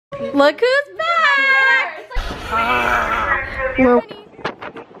Look who's back!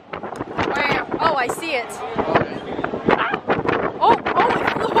 Oh, I see it. Oh, it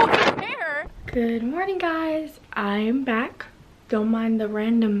flew over there. Good morning, guys. I'm back. Don't mind the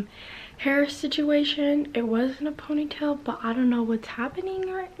random hair situation. It wasn't a ponytail, but I don't know what's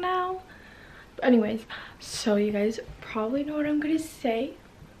happening right now. But anyways, so you guys probably know what I'm gonna say.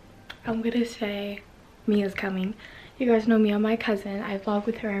 I'm gonna say Mia's coming. You guys know Mia, my cousin. I vlog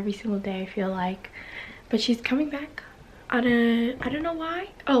with her every single day, I feel like. But she's coming back. I don't know why.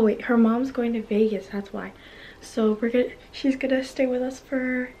 Oh wait, her mom's going to Vegas, that's why. So she's gonna stay with us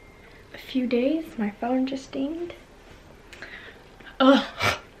for a few days. My phone just dinged.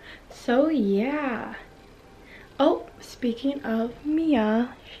 So yeah. Oh, speaking of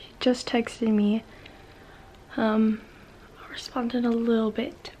Mia, she just texted me. I'll respond in a little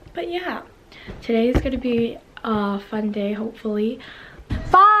bit. But yeah, today is gonna be a fun day, hopefully.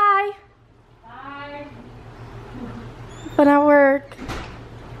 Bye! Bye! Fun at work.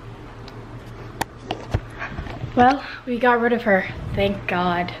 Well, we got rid of her, thank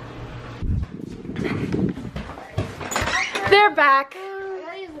God. They're back.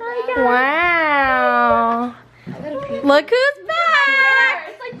 Wow. Look who's back!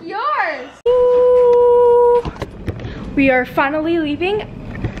 It's like yours. Ooh. We are finally leaving.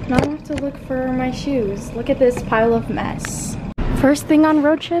 Now I have to look for my shoes. Look at this pile of mess. First thing on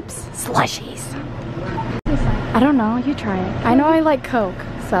road trips, slushies. I don't know, you try it. I know I like Coke,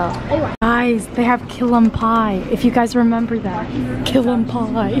 so. Guys, they have Killum Pie, if you guys remember that. Killum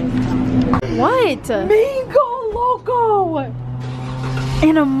Pie. What? Mango Loco!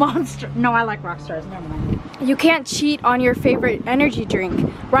 And a Monster. No, I like Rockstars, never mind. You can't cheat on your favorite energy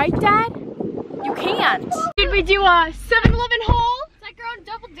drink. Right, Dad? You can't. Did we do a 7-Eleven haul? It's like your own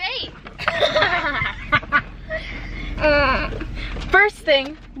double date. First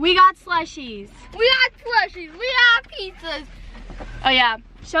thing, we got slushies. We got slushies. We got pizzas. Oh yeah,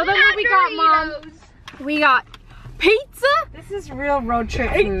 show them what we got, Mom. We got pizza. This is real road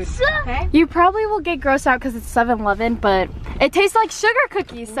trip food. Okay? You probably will get grossed out because it's 7-Eleven, but it tastes like sugar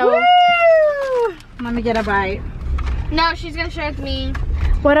cookies, so. Woo! Let me get a bite. No, she's gonna share with me.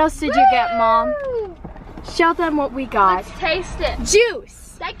 What else did you get, Mom? Show them what we got. Let's taste it. Juice.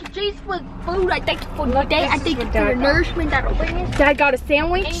 Thank you, Jesus, for the food. I thank you for the day. I thank you for the nourishment that'll bring us. Dad got a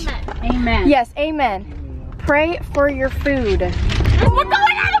sandwich. Amen. Amen. Yes, amen. Pray for your food. We're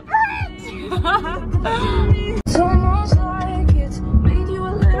going on a bridge! It's almost like it's made you a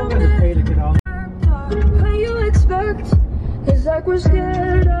little bit. What you expect is like we're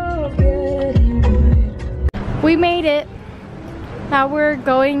scared of getting good. We made it. Now we're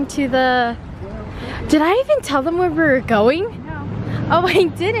going to the... Did I even tell them where we were going? No. Oh, I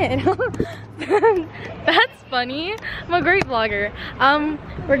didn't. That's funny. I'm a great vlogger.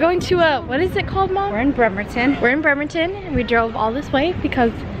 We're going to a... What is it called, Mom? We're in Bremerton. We're in Bremerton, and we drove all this way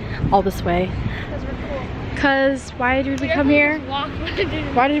because... All this way. Because we're cool. Because why did we come here?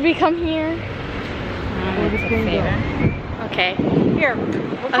 Why did we come here? It's a favor. Okay. Here,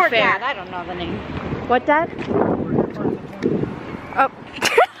 report fair. Dad. I don't know the name. What, Dad? Oh.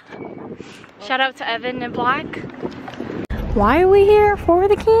 Shout out to Evan in black. Why are we here? For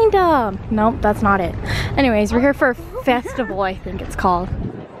the kingdom. Nope, that's not it. Anyways, we're here for a festival, I think it's called.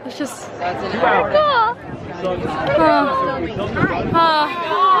 It's just...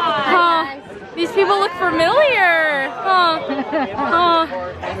 These people look familiar.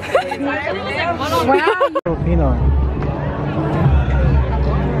 Filipino.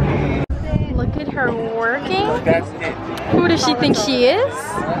 Look at her working. Who does she think she is?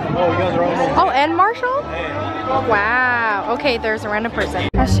 Oh, and Marshall? Wow. Okay, there's a random person.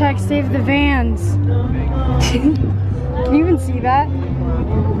 Hashtag save the vans. Can you even see that?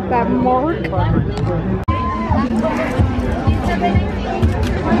 That mark?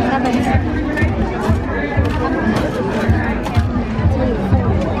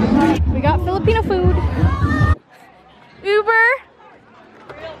 We got Filipino food. Uber.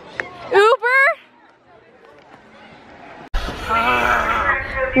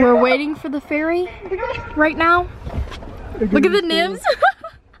 We're waiting for the ferry right now. Look at the nibs.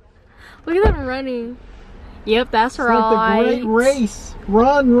 Look at them running. Yep, that's right. It's like the great race.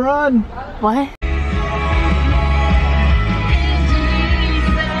 Run, run. What?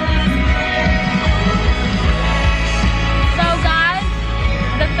 So guys,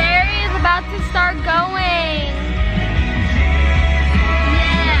 the ferry is about to start going.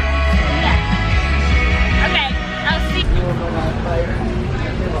 Yeah. Okay, I'll see.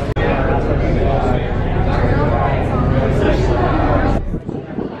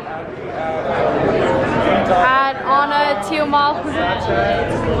 Kaiauna Tiumalu.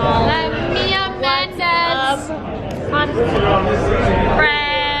 Mia Mendez.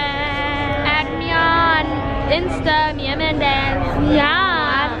 Add me on Insta, Mia Mendez.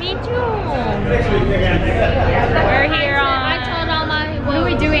 Yeah, me too. We're here on. I told all my. What are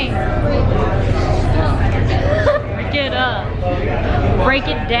we doing? Break it up. Break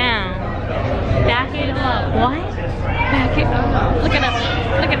it down. Back it up. What? Back it up. Look it up.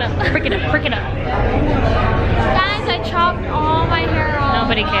 Look it up. Break it up. Break it up. Guys, I chopped all my hair off.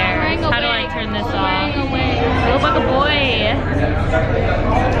 Nobody cares. How do I turn this off? You look like a boy.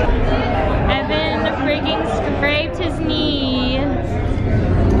 Evan freaking scraped his knee.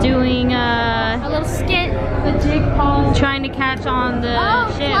 Doing a little skit. The jig pole. Trying to catch on the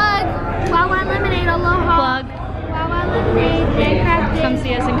ship. Plug. Wawa Lemonade. Aloha. Plug. Wawa Lemonade. Handcrafted. Come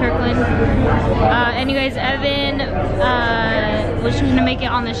see us in Kirkland. Anyways, Evan was trying to make it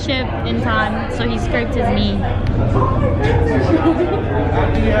on the ship in time, so he scraped his knee.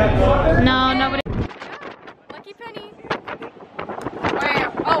 No, nobody. Lucky penny.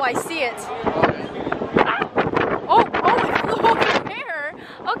 Where? Oh, I see it. Oh, it flew over there.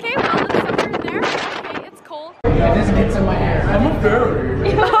 Okay, well, it's over there. Okay, it's cool. It just gets in my hair. I'm a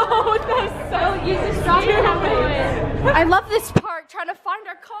fairy. Oh, that's so stupid. I love this part, trying to find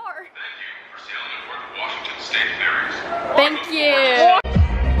our car. Thank you.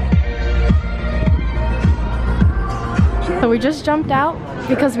 So we just jumped out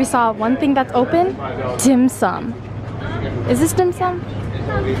because we saw one thing that's open, dim sum. Is this dim sum?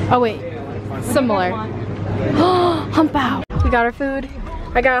 Oh wait, similar. Hump out. We got our food.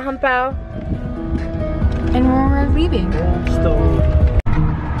 I got a hump out. And we're leaving. Stop.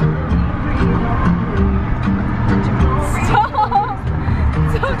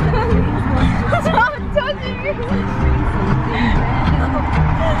 Stop touching me.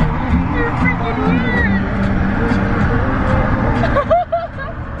 You're freaking weird.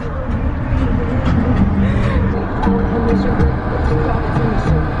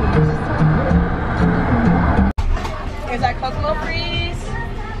 Here's our Kokomo freeze.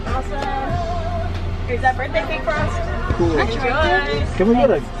 Awesome. Here's that birthday cake for us. Cool. Enjoy. Can we get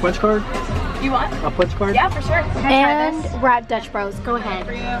a punch card? You want? A punch card? Yeah, for sure. And we're at Dutch Bros. Go ahead.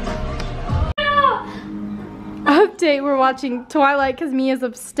 Update, we're watching Twilight because Mia's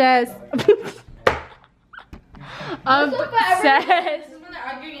obsessed. Obsessed. This is when they're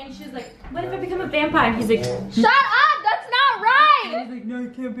arguing and she's like, what if I become a vampire? And he's like, shut up, that's not right! And he's like, no, I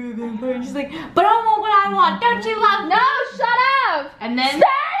can't be a vampire. And she's like, but I want what I want, don't you love me? No, shut up! And then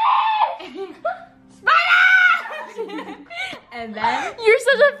and then You're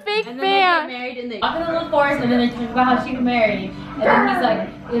such a fake and then they get fan. married and they walk in the little forest and then they talk about how she got married.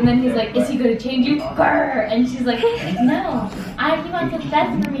 And then he's like, is he gonna change you? Grr. And she's like, no, he wants what's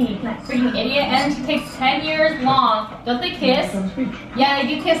best for me. Freaking idiot. And she takes 10 years long. Don't they kiss? Yeah, they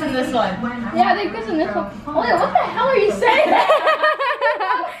do kiss in this one. Yeah, they kiss in this one. Oh, wait, what the hell are you saying?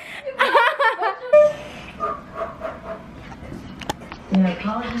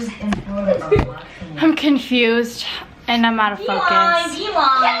 I'm confused and I'm out of focus.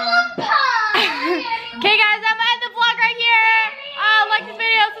 Beeline.